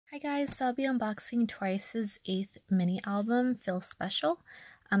Hi guys, so I'll be unboxing Twice's 8th mini album, Feel Special.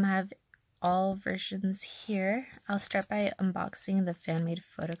 I have all versions here. I'll start by unboxing the fan-made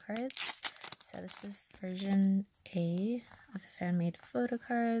photo cards. So this is version A of the fan-made photo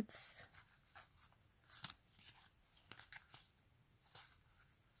cards.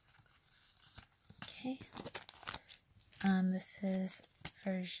 Okay. This is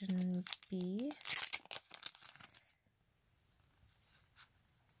version B.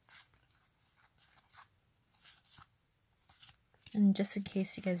 And just in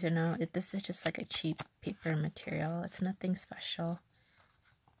case you guys don't know, this is just like a cheap paper material. It's nothing special.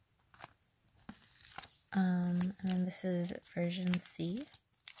 And then this is version C.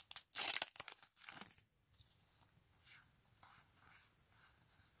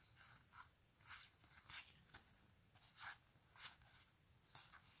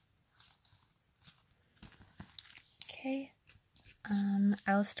 Okay.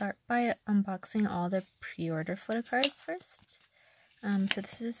 I'll start by unboxing all the pre-order photo cards first. So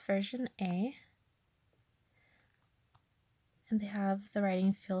this is version A. And they have the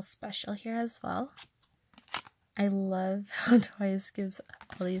writing Feel Special here as well. I love how Twice gives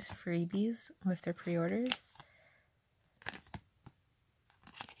all these freebies with their pre-orders.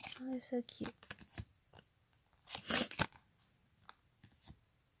 Oh, they're so cute.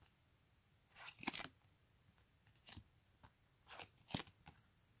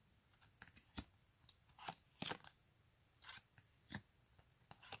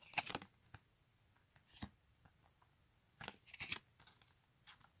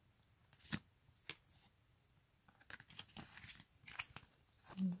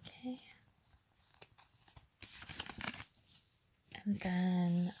 Okay. And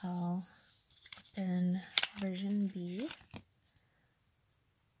then I'll open version B.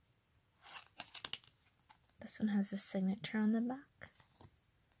 This one has a signature on the back.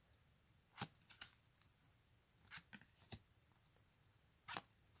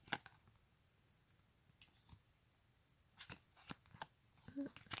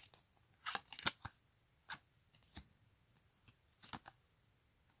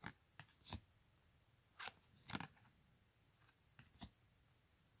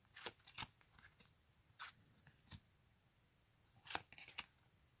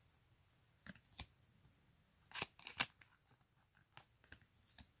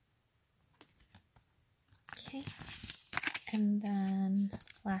 Okay, and then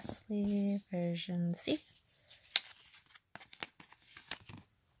lastly, version C.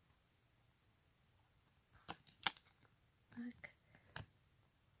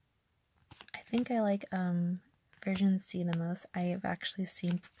 I think I like version C the most. I have actually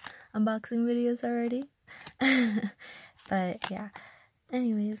seen unboxing videos already. But yeah,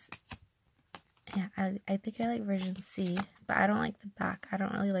 anyways, yeah, I think I like version C, but I don't like the back. I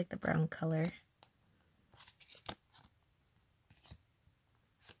don't really like the brown color.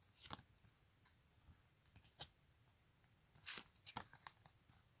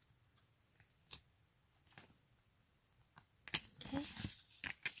 Okay.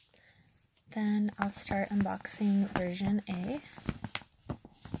 Then I'll start unboxing version A.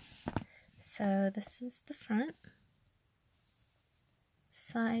 So this is the front,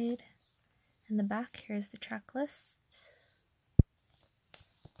 side, and the back. Here's the track list.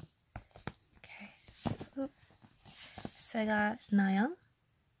 Okay. Oop. So I got Nayeon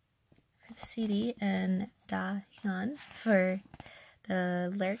for the CD and Da Hyun for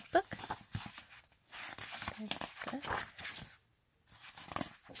the lyric book. There's this.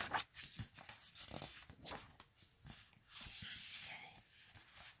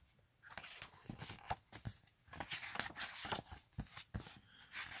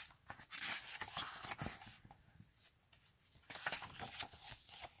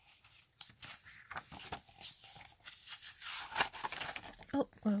 Oh,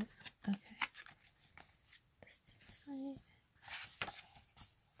 whoa, okay. This to the side.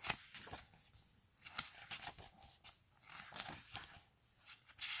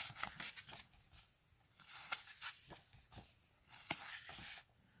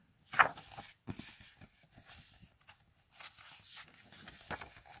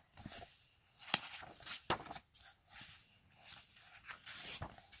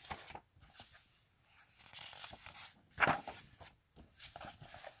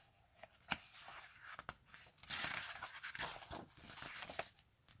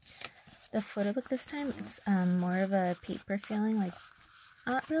 The photo book this time, it's more of a paper feeling, like,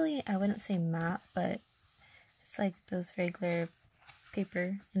 not really, I wouldn't say matte, but it's like those regular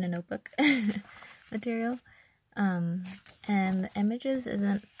paper in a notebook material. And the images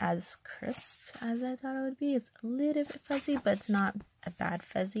isn't as crisp as I thought it would be. It's a little bit fuzzy, but it's not a bad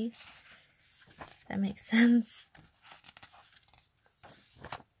fuzzy. If that makes sense.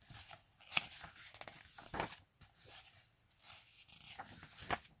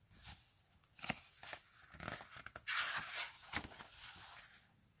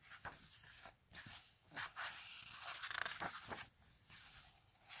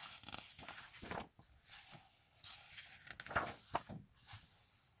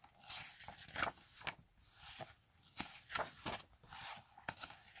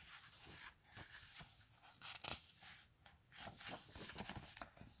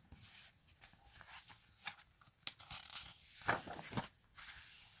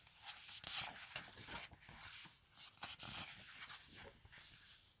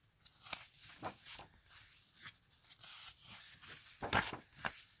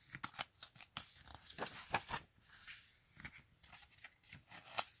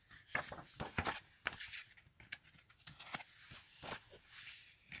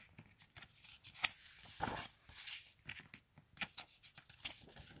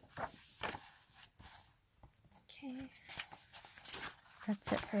 Okay,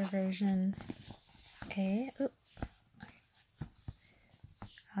 that's it for version A. Ooh. Okay.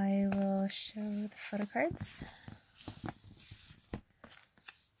 I will show the photo cards.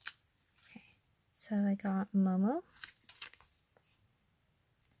 Okay, so I got Momo,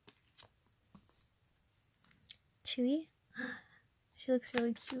 Chewy. She looks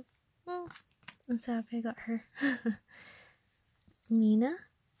really cute. Oh, I'm so happy I got her. Mina,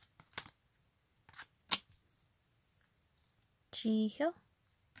 Jihyo.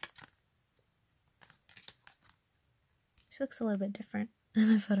 She looks a little bit different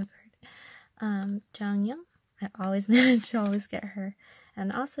in the photo card. Jonghyun. I always manage to always get her.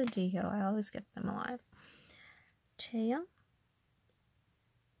 And also Jihyo. I always get them alive. Chaeyoung.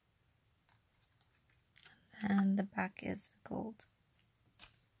 And the back is gold.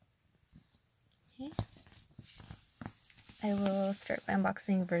 Okay. I will start by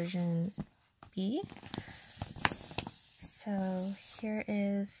unboxing version B. So here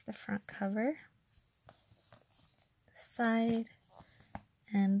is the front cover, the side,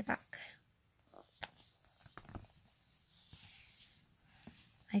 and the back.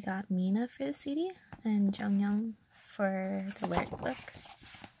 I got Mina for the CD and Jonghyun for the lyric book.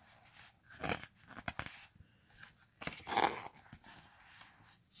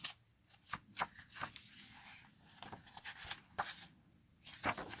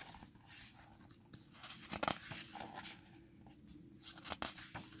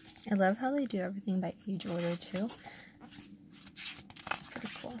 I love how they do everything by age order too. It's pretty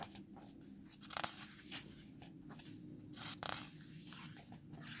cool.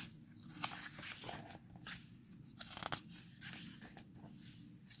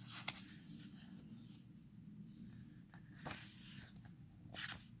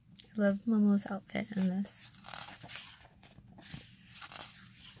 I love Momo's outfit in this.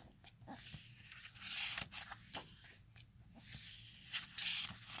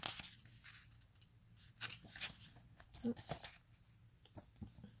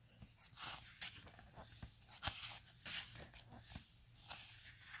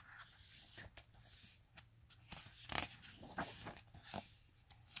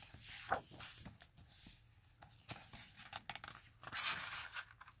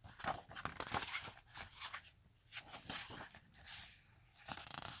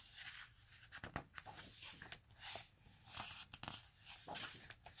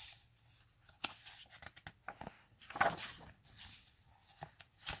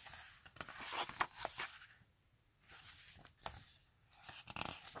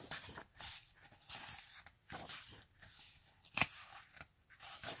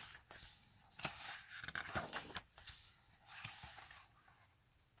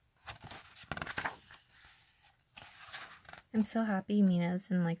 I'm so happy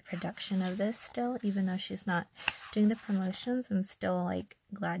Mina's in like production of this still, even though she's not doing the promotions. I'm still like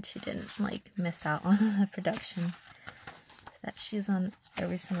glad she didn't like miss out on the production, so that she's on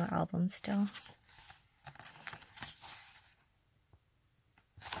every single album still.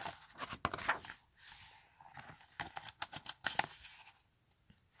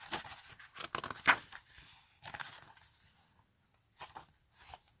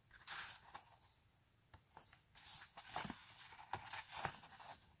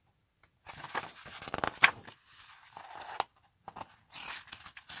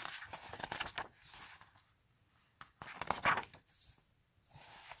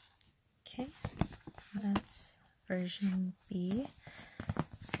 Okay, that's version B.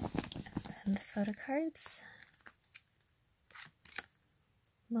 And then the photo cards.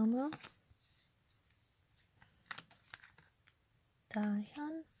 Momo,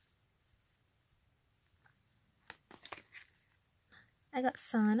 Dahyun. I got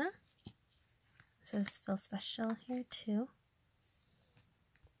Sana. It says feel special here too.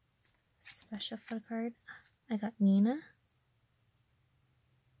 Special photo card. I got Nina.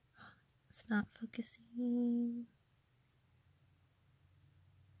 It's not focusing.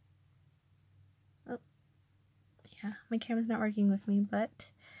 Oh, yeah, my camera's not working with me,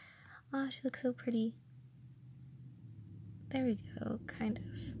 but oh, she looks so pretty. There we go, kind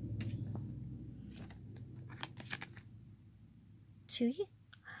of. Chewy.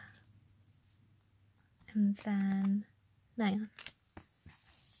 And then Nayeon.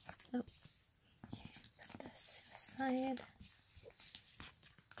 Oh, okay, put this aside.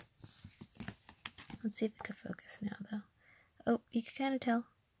 Let's see if it could focus now, though. Oh, you can kind of tell.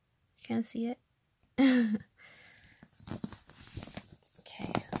 You kind of see it.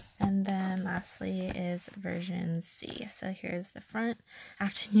 Okay, and then lastly is version C. So here's the front. I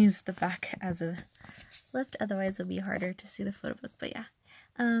have to use the back as a lift, otherwise it'll be harder to see the photo book. But yeah,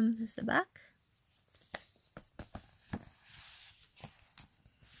 this is the back.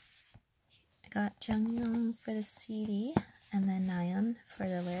 I got Jungyoung for the CD, and then Nayeon for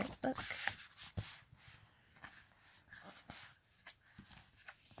the lyric book.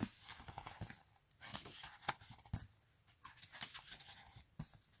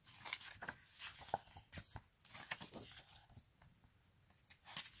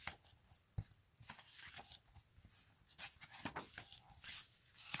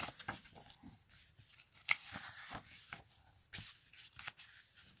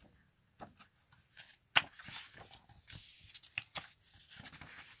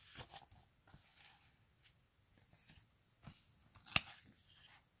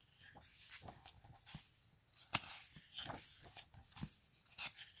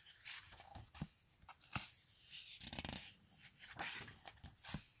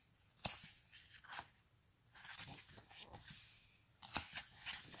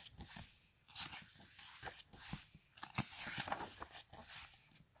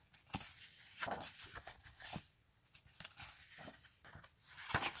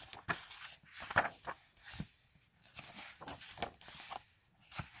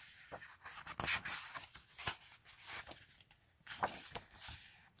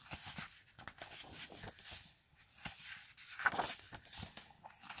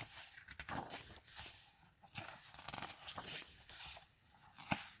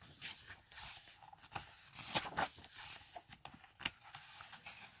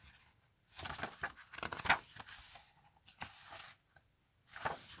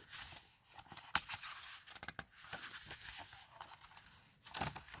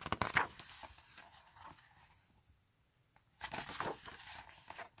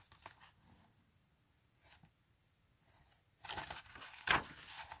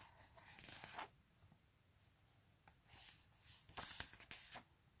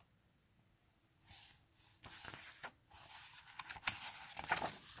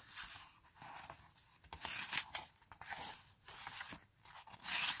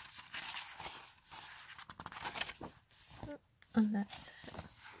 And that's it.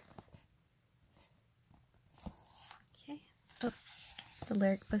 Okay. Oh, the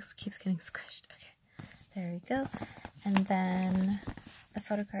lyric book keeps getting squished. Okay, there we go. And then the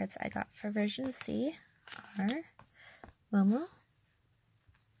photo cards I got for version C are Momo,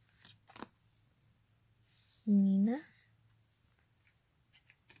 Nina.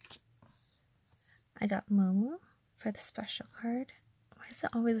 I got Momo for the special card. Why is it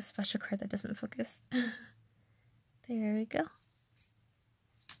always a special card that doesn't focus? There we go.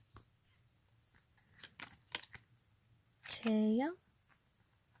 Chaeyoung,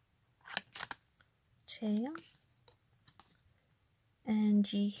 and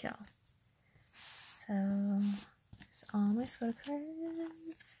Jihyo. So there's all my photo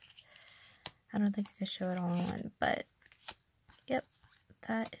cards. I don't think I could show it all in one, but yep,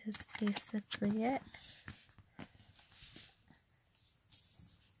 that is basically it.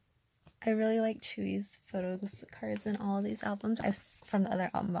 I really like Chewy's photos cards in all of these albums. From the other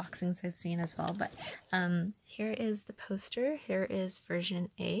unboxings I've seen as well. But here is the poster. Here is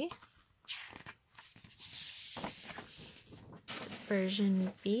version A.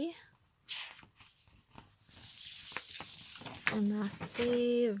 Version B. And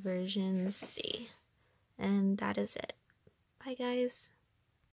lastly, version C. And that is it. Bye, guys.